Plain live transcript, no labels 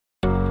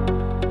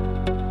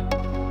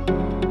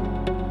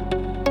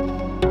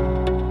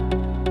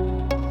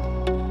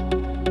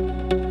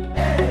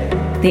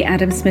The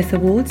Adam Smith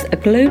Awards are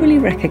globally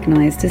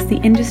recognised as the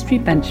industry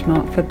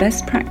benchmark for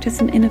best practice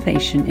and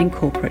innovation in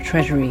corporate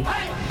treasury.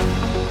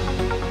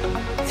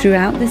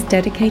 Throughout this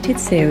dedicated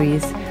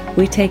series,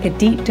 we take a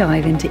deep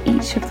dive into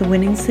each of the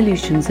winning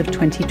solutions of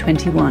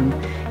 2021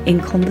 in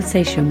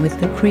conversation with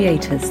the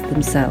creators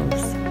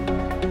themselves.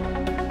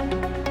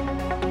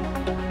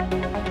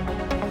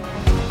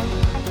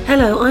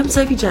 Hello, I'm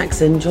Sophie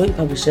Jackson, Joint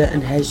Publisher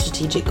and Head of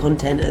Strategic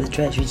Content at the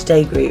Treasury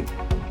Today Group.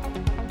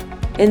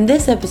 In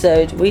this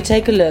episode, we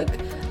take a look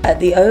at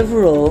the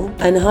overall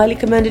and highly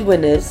commended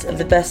winners of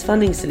the Best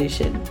Funding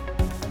Solution.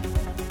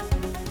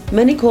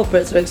 Many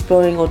corporates are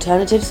exploring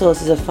alternative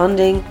sources of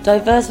funding,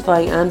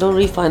 diversifying and/or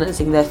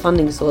refinancing their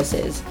funding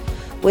sources.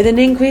 With an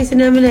increase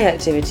in M&A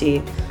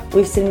activity,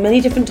 we've seen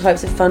many different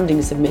types of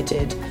funding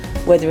submitted,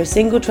 whether a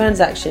single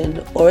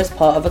transaction or as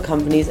part of a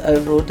company's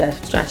overall debt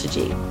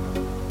strategy.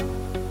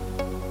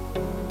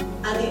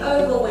 And the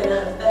overall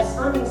winner of Best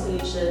Funding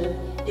Solution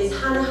is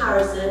Hannah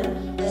Harrison,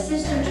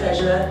 Assistant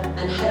Treasurer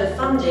and Head of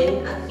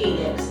Funding at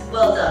Phoenix.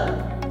 Well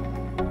done.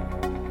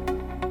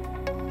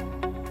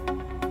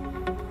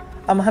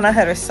 I'm Hannah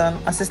Harrison,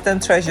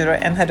 Assistant Treasurer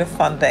and Head of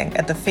Funding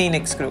at the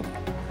Phoenix Group.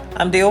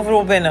 I'm the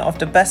overall winner of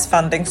the Best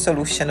Funding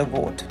Solution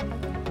Award.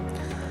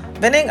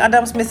 Winning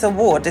Adam Smith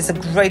Award is a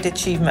great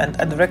achievement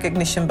and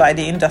recognition by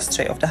the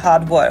industry of the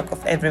hard work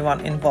of everyone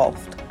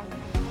involved.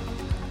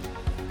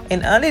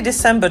 In early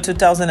December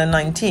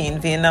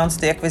 2019, we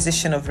announced the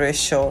acquisition of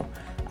ReAssure,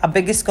 our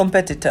biggest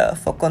competitor,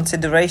 for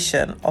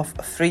consideration of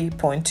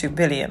 $3.2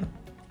 billion.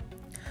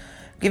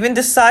 Given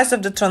the size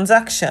of the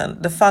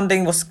transaction, the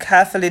funding was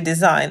carefully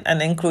designed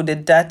and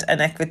included debt and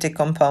equity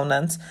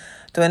components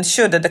to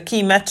ensure that the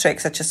key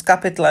metrics such as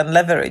capital and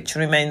leverage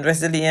remain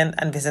resilient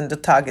and within the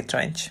target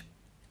range.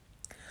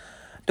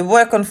 The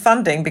work on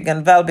funding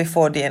began well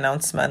before the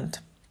announcement.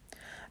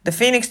 The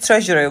Phoenix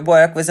Treasury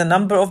worked with a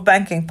number of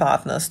banking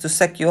partners to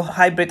secure a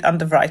hybrid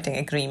underwriting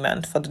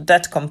agreement for the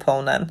debt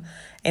component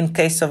in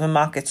case of a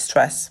market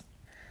stress,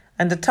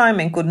 and the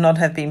timing could not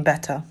have been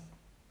better.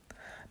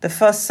 The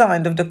first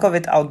sign of the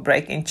COVID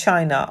outbreak in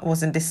China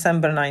was in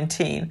December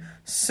 19,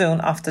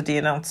 soon after the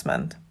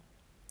announcement.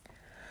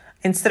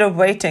 Instead of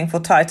waiting for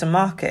tighter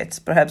markets,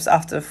 perhaps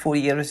after the full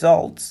year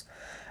results,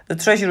 the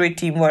Treasury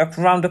team worked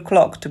round the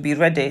clock to be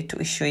ready to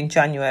issue in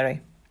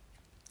January.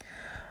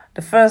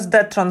 The first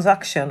debt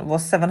transaction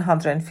was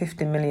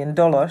 $750 million,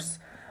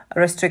 a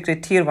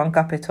restricted Tier 1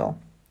 capital.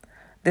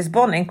 This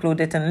bond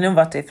included an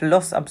innovative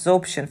loss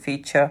absorption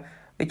feature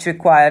which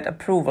required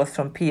approval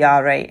from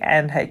PRA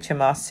and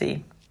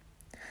HMRC.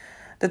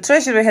 The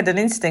Treasury had an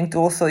instinct to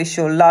also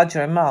issue a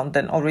larger amount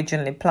than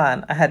originally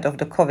planned ahead of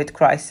the COVID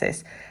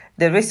crisis,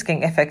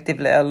 de-risking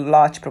effectively a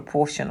large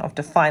proportion of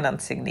the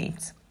financing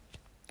needs.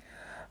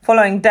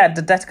 Following that,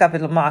 the debt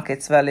capital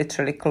markets were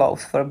literally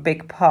closed for a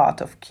big part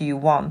of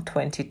Q1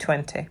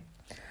 2020.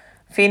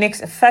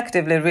 Phoenix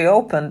effectively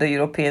reopened the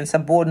European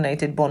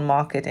subordinated bond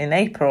market in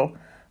April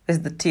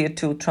with the Tier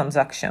 2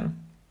 transaction.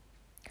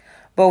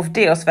 Both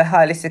deals were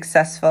highly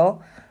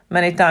successful,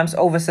 many times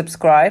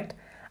oversubscribed,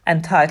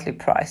 and tightly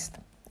priced.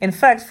 In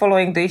fact,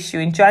 following the issue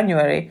in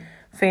January,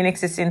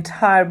 Phoenix's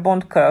entire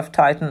bond curve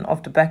tightened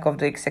off the back of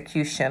the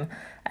execution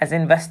as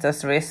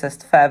investors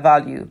reassessed fair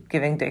value,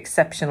 given the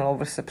exceptional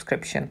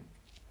oversubscription.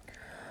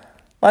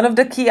 One of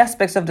the key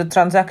aspects of the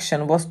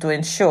transaction was to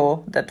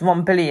ensure that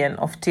 $1 billion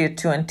of Tier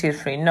 2 and Tier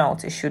 3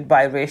 notes issued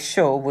by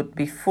ReAssure would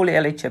be fully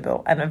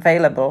eligible and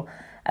available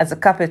as a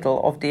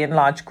capital of the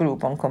enlarged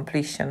group on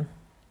completion.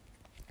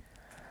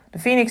 The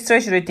Phoenix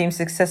Treasury team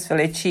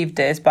successfully achieved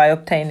this by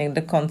obtaining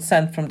the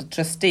consent from the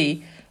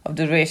trustee of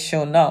the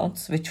ReAssure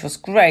notes, which was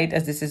great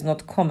as this is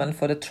not common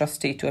for the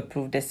trustee to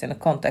approve this in the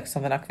context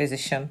of an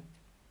acquisition.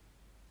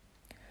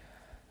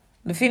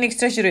 The Phoenix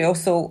Treasury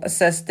also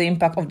assessed the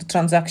impact of the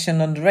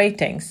transaction on the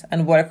ratings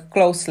and worked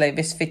closely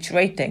with Fitch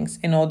Ratings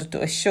in order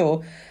to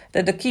assure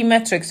that the key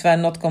metrics were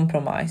not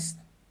compromised.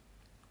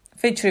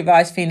 Fitch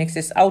revised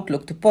Phoenix's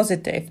outlook to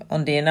positive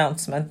on the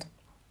announcement.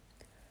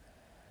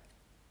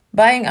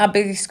 Buying our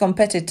biggest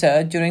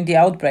competitor during the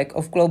outbreak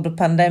of global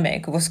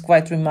pandemic was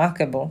quite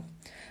remarkable.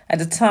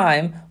 At a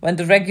time when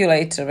the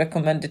regulator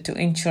recommended to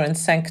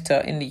insurance sector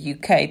in the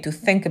UK to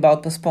think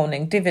about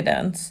postponing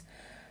dividends,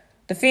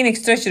 the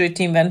Phoenix Treasury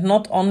team went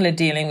not only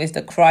dealing with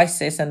the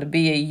crisis and the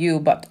BAU,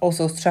 but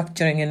also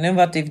structuring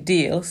innovative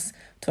deals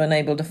to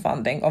enable the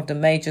funding of the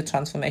major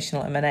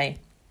transformational M&A.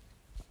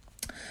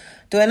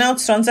 To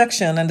announce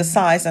transaction and the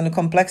size and the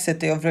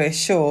complexity of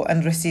ReAssure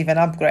and receive an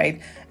upgrade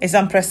is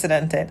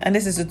unprecedented, and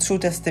this is a true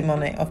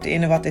testimony of the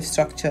innovative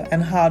structure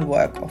and hard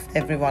work of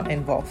everyone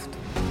involved.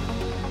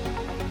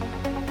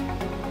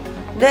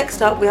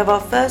 Next up, we have our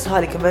first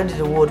highly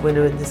commended award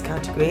winner in this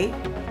category.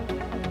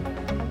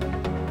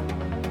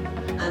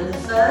 And the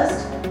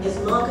first is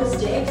Marcus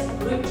Dix,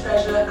 Group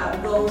Treasurer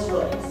at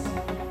Rolls-Royce.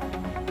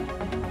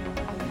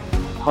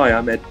 Hi,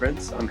 I'm Ed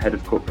Prince. I'm Head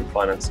of Corporate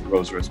Finance at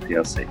Rolls-Royce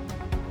plc.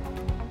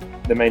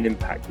 The main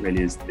impact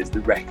really is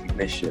the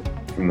recognition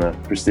from a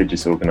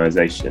prestigious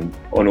organisation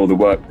on all the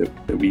work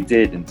that we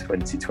did in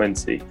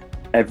 2020.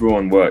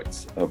 Everyone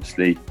worked,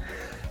 obviously,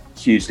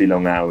 hugely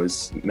long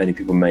hours. Many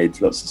people made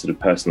lots of sort of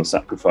personal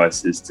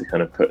sacrifices to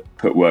kind of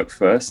put work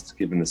first,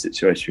 given the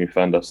situation we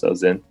found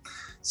ourselves in.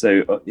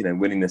 So,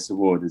 winning this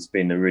award has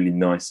been a really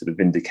nice sort of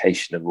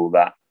indication of all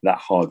that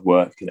hard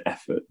work and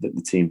effort that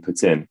the team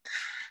put in.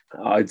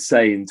 I'd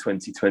say in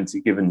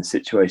 2020, given the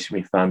situation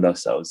we found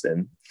ourselves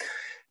in,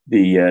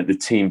 the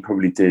team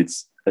probably did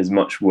as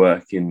much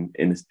work in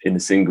a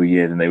single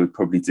year than they would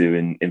probably do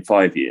in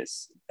 5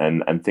 years.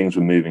 And things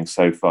were moving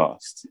so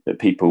fast that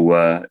people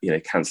were,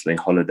 cancelling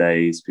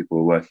holidays, people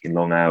were working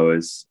long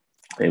hours.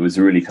 It was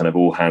really kind of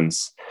all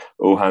hands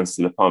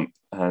to the pump.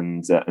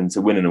 And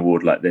to win an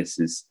award like this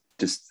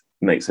just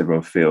makes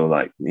everyone feel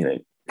like,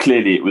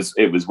 clearly it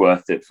was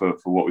worth it for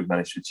what we've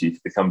managed to achieve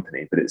for the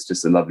company. But it's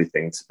just a lovely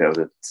thing to be able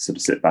to sort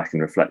of sit back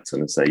and reflect on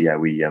and say, yeah,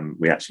 we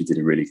actually did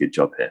a really good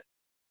job here.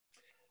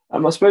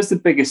 I suppose the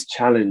biggest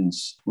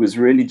challenge was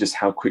really just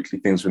how quickly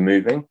things were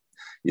moving.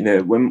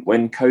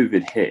 When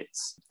COVID hit,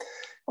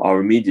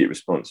 our immediate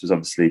response was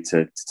obviously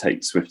to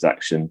take swift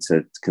action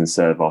to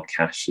conserve our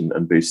cash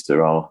and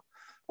booster our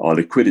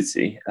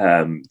liquidity,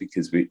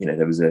 because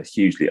there was a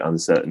hugely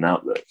uncertain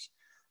outlook.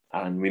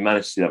 And we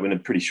managed to do that in a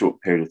pretty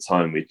short period of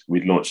time.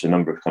 We'd launched a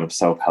number of kind of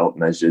self-help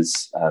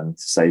measures to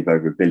save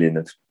over $1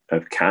 billion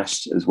of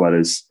cash, as well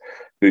as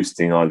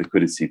boosting our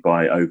liquidity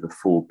by over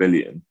 $4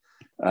 billion.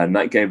 And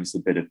that gave us a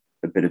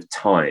bit of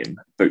time,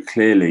 but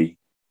clearly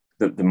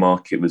the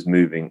market was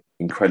moving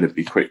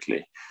incredibly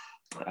quickly.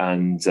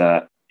 And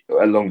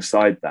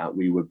alongside that,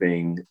 we were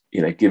being,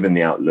 given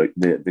the outlook,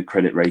 the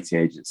credit rating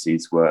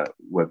agencies were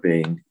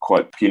being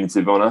quite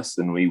punitive on us,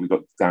 and we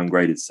got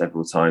downgraded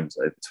several times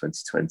over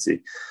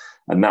 2020.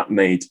 And that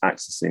made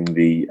accessing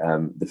the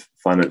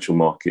financial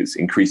markets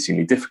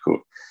increasingly difficult.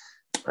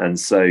 And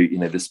so,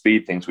 the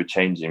speed things were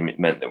changing, it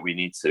meant that we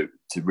need to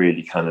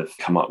really kind of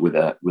come up with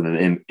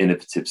an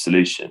innovative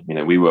solution.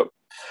 We were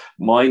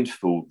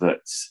mindful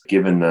that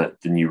given the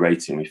new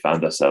rating we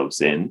found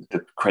ourselves in,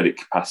 the credit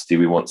capacity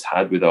we once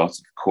had with our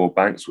core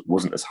banks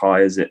wasn't as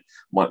high as it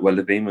might well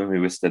have been when we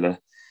were still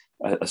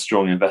a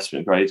strong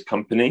investment grade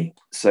company.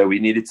 So we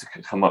needed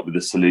to come up with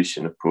a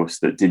solution, of course,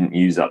 that didn't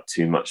use up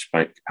too much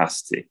bank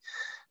capacity.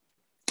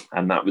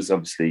 And that was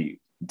obviously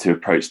to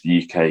approach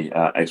the UK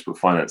Export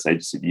Finance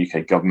Agency, the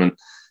UK government,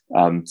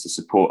 to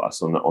support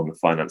us on the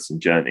financing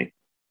journey.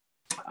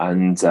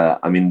 And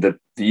the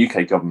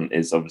UK government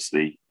is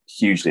obviously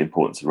hugely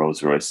important to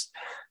Rolls-Royce.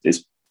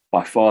 It's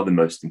by far the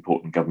most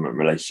important government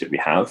relationship we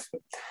have.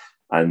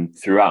 And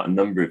throughout a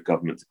number of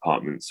government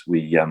departments,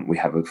 we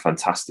have a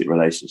fantastic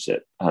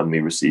relationship, and we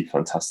receive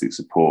fantastic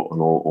support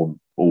on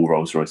all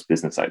Rolls-Royce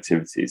business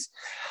activities.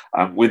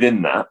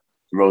 Within that,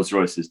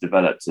 Rolls-Royce has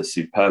developed a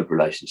superb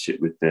relationship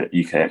with the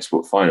UK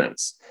Export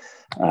Finance.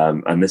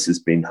 And this has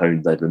been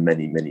honed over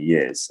many, many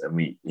years. And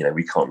we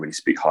can't really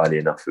speak highly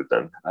enough of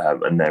them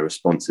and their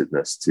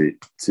responsiveness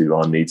to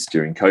our needs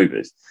during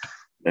COVID.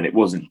 And it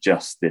wasn't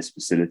just this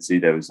facility.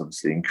 There was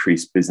obviously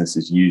increased business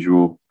as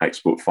usual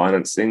export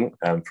financing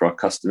for our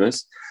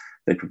customers.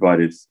 They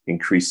provided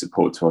increased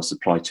support to our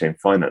supply chain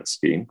finance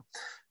scheme,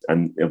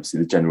 and obviously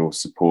the general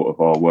support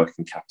of our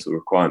working capital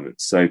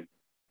requirements. So,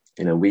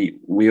 we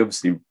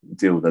obviously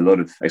deal with a lot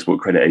of export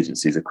credit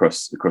agencies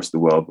across the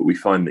world, but we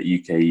find that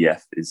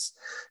UKEF is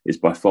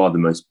by far the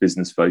most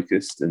business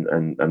focused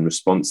and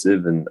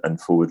responsive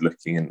and forward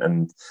looking,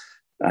 and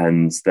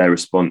their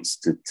response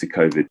to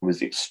COVID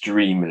was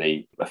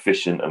extremely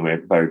efficient, and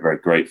we're very, very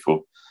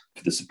grateful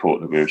for the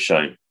support that we were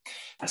shown.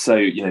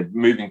 So,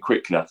 moving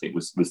quickly, I think,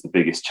 was the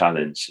biggest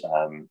challenge,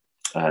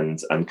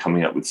 and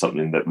coming up with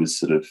something that was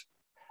sort of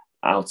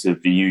out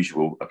of the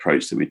usual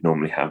approach that we'd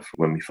normally have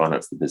when we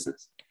finance the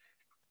business.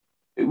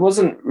 It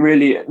wasn't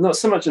really, not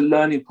so much a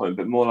learning point,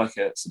 but more like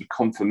a sort of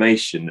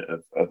confirmation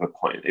of a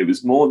point. It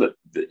was more that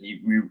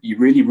you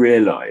really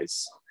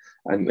realise,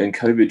 and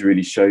COVID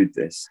really showed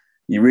this,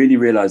 you really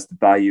realise the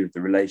value of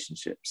the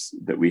relationships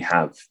that we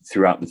have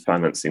throughout the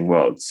financing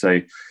world. So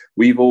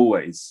we've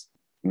always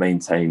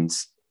maintained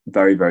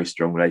very, very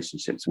strong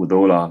relationships with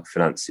all our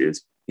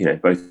financiers,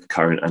 both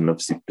current and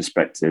obviously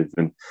prospective,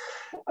 and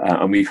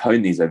we've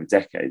honed these over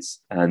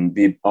decades. And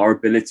our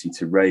ability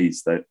to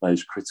raise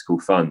those critical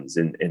funds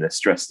in a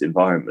stressed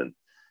environment,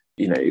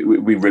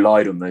 we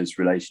relied on those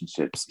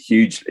relationships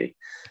hugely.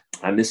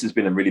 And this has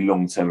been a really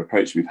long-term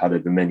approach we've had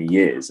over many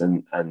years.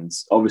 And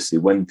obviously,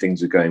 when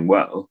things are going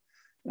well,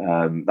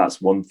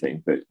 that's one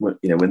thing. But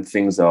when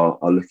things are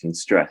looking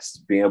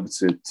stressed, being able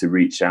to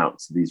reach out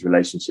to these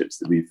relationships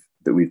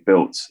that we've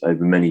built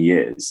over many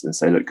years and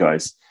say, look,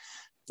 guys,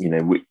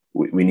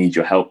 we need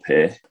your help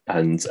here,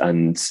 and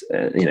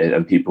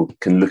people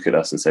can look at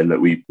us and say, look,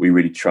 we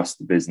really trust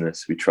the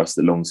business, we trust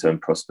the long-term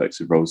prospects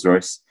of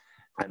Rolls-Royce,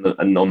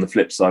 and on the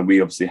flip side,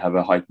 we obviously have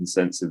a heightened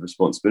sense of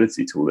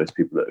responsibility to all those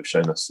people that have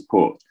shown us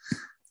support.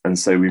 And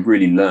so we've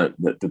really learned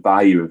that the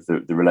value of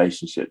the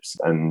relationships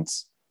and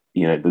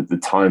the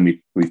time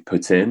we've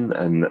put in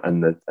and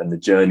the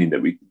journey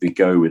that we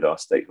go with our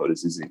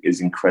stakeholders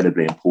is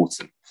incredibly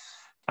important.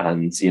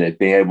 And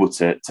being able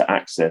to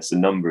access a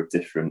number of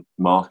different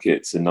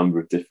markets, a number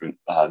of different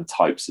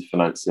types of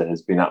financier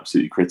has been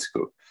absolutely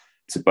critical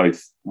to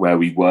both where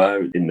we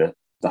were in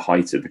the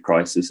height of the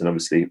crisis, and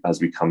obviously as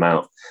we come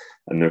out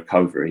and the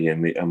recovery,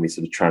 and we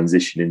sort of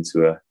transition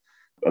into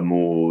a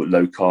more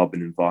low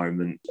carbon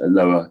environment, a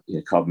lower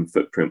carbon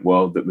footprint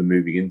world that we're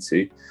moving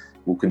into.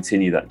 We'll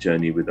continue that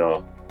journey with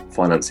our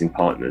financing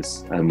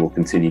partners, and we'll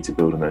continue to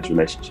build on those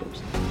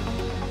relationships.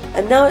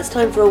 And now it's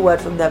time for a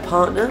word from their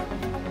partner.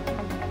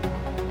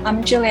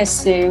 I'm Julia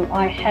Su.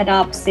 I head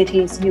up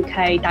Citi's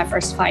UK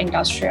Diversified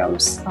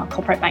Industrials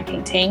corporate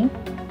banking team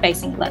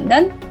based in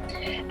London.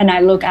 And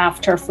I look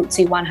after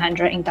FTSE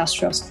 100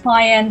 industrials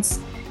clients,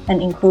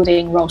 and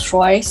including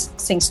Rolls-Royce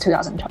since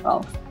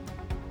 2012.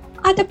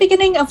 At the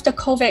beginning of the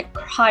COVID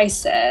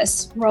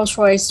crisis,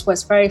 Rolls-Royce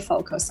was very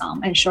focused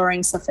on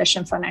ensuring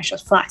sufficient financial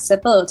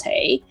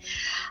flexibility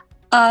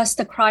as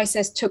the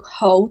crisis took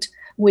hold,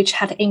 which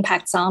had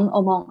impacts on,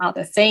 among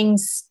other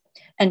things,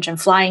 engine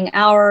flying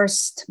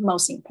hours,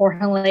 most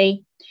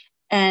importantly,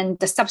 and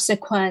the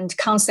subsequent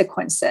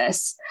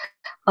consequences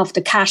of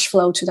the cash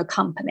flow to the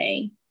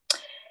company.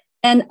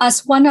 And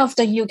as one of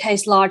the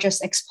UK's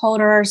largest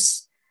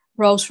exporters,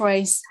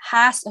 Rolls-Royce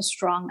has a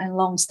strong and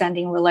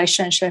long-standing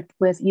relationship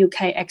with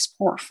UK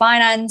Export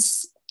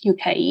Finance,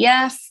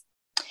 UKEF,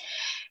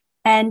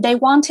 and they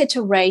wanted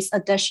to raise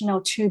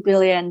additional $2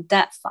 billion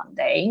debt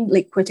funding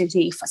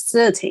liquidity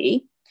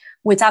facility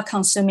without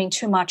consuming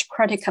too much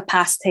credit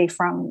capacity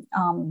from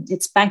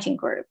its banking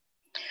group.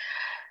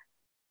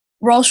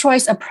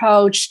 Rolls-Royce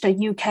approached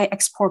the UK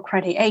Export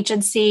Credit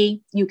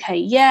Agency,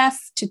 UKEF,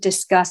 to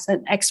discuss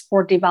an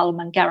export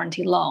development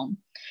guarantee loan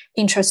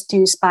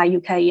introduced by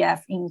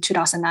UKEF in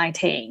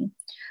 2019,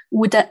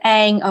 with the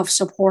aim of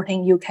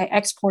supporting UK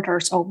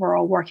exporters'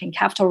 overall working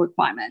capital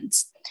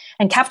requirements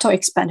and capital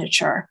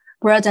expenditure,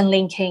 rather than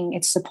linking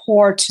its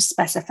support to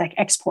specific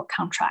export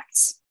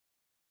contracts.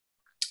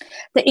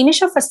 The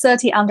initial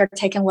facility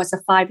undertaken was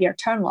a 5-year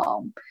term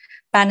loan,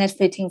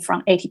 benefiting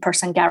from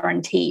 80%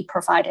 guarantee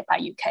provided by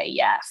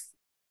UKEF.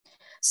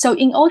 So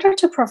in order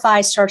to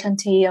provide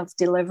certainty of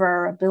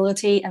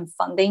deliverability and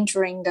funding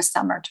during the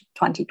summer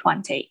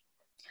 2020,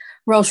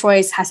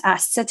 Rolls-Royce has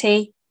asked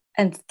Citi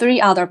and 3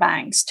 other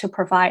banks to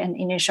provide an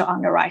initial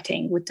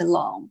underwriting with the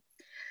loan,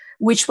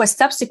 which was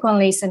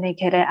subsequently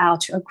syndicated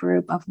out to a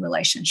group of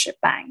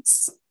relationship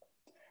banks.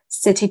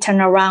 Citi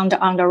turned around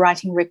the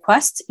underwriting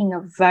request in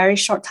a very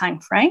short time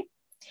frame,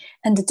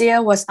 and the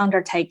deal was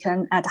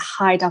undertaken at the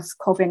height of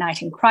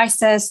COVID-19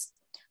 crisis,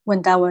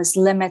 when there was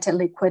limited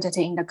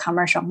liquidity in the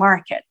commercial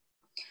market,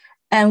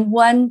 and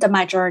when the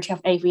majority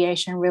of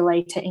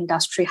aviation-related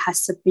industry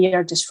has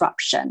severe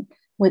disruption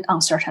with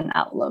uncertain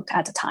outlook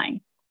at the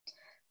time.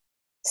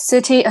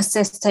 Citi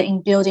assisted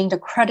in building the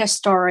credit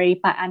story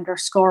by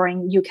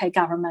underscoring UK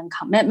government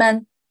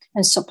commitment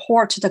and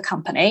support to the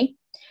company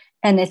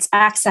and its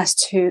access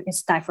to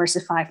its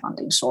diversified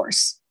funding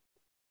source.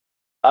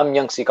 I'm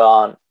Young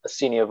Sigan, a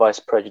Senior Vice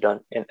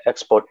President in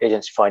Export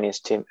Agency Finance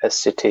team at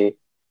Citi,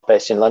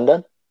 based in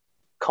London.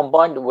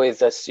 Combined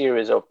with a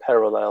series of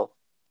parallel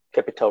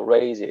capital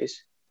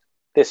raises,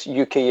 this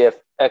UKEF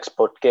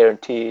Export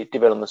Guarantee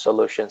Development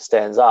Solution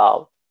stands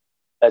out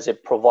as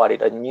it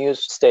provided a new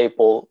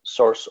stable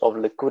source of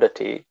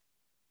liquidity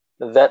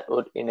that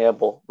would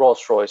enable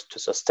Rolls-Royce to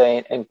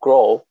sustain and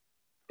grow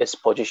its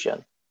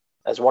position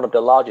as one of the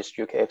largest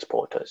UK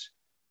exporters,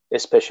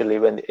 especially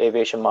when the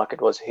aviation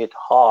market was hit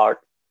hard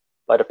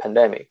by the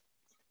pandemic.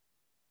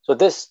 So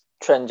this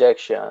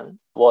transaction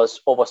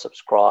was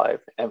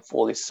oversubscribed and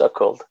fully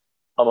circled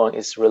among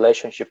its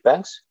relationship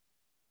banks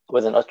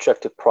with an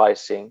attractive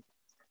pricing.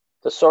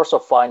 The source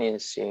of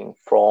financing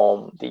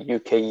from the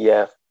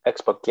UKEF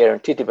Export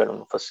Guarantee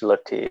Development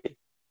Facility,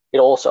 it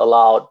also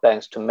allowed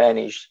banks to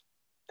manage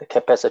the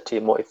capacity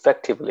more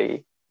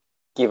effectively,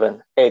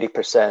 given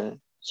 80%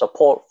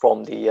 support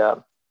from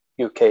the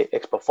UK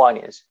Export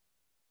Finance,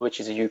 which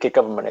is a UK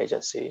government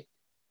agency.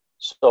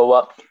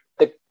 So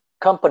the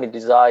company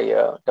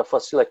desire, the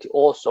facility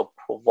also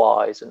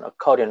provides an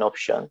accordion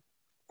option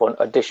for an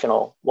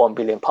additional £1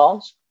 billion,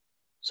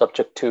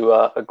 subject to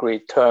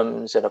agreed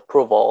terms and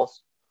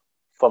approvals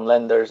from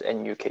lenders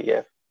and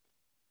UKEF.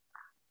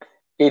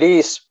 It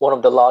is one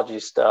of the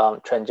largest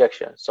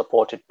transactions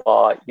supported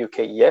by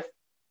UKEF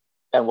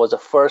and was the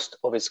first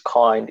of its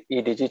kind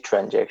EDG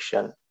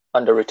transaction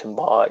underwritten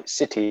by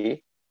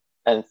Citi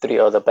and 3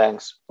 other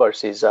banks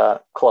versus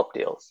club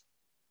deals.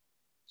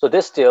 So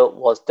this deal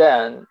was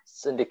then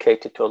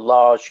syndicated to a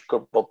large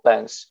group of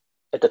banks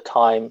at the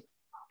time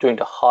during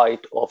the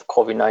height of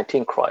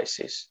COVID-19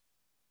 crisis.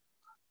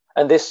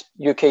 And this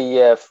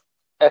UKEF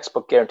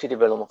Export Guarantee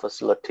Development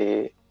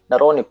Facility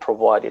not only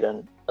provided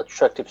an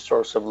attractive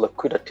source of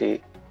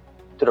liquidity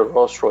to the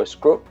Rolls-Royce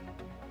Group,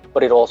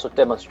 but it also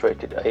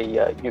demonstrated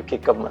a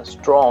UK government's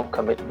strong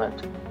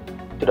commitment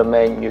to the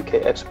main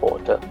UK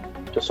exporter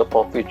to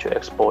support future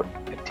export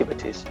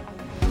activities.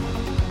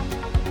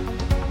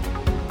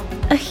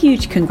 A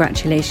huge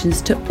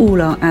congratulations to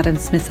all our Adam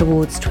Smith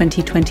Awards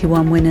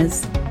 2021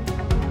 winners.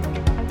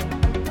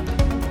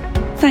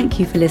 Thank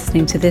you for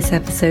listening to this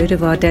episode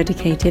of our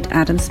dedicated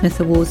Adam Smith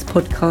Awards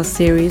podcast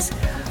series,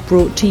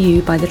 brought to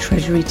you by the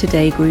Treasury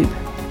Today Group.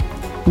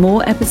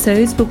 More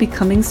episodes will be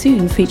coming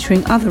soon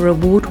featuring other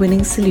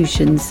award-winning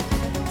solutions.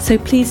 So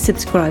please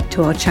subscribe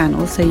to our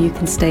channel so you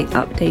can stay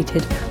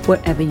updated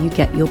wherever you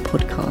get your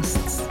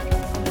podcasts.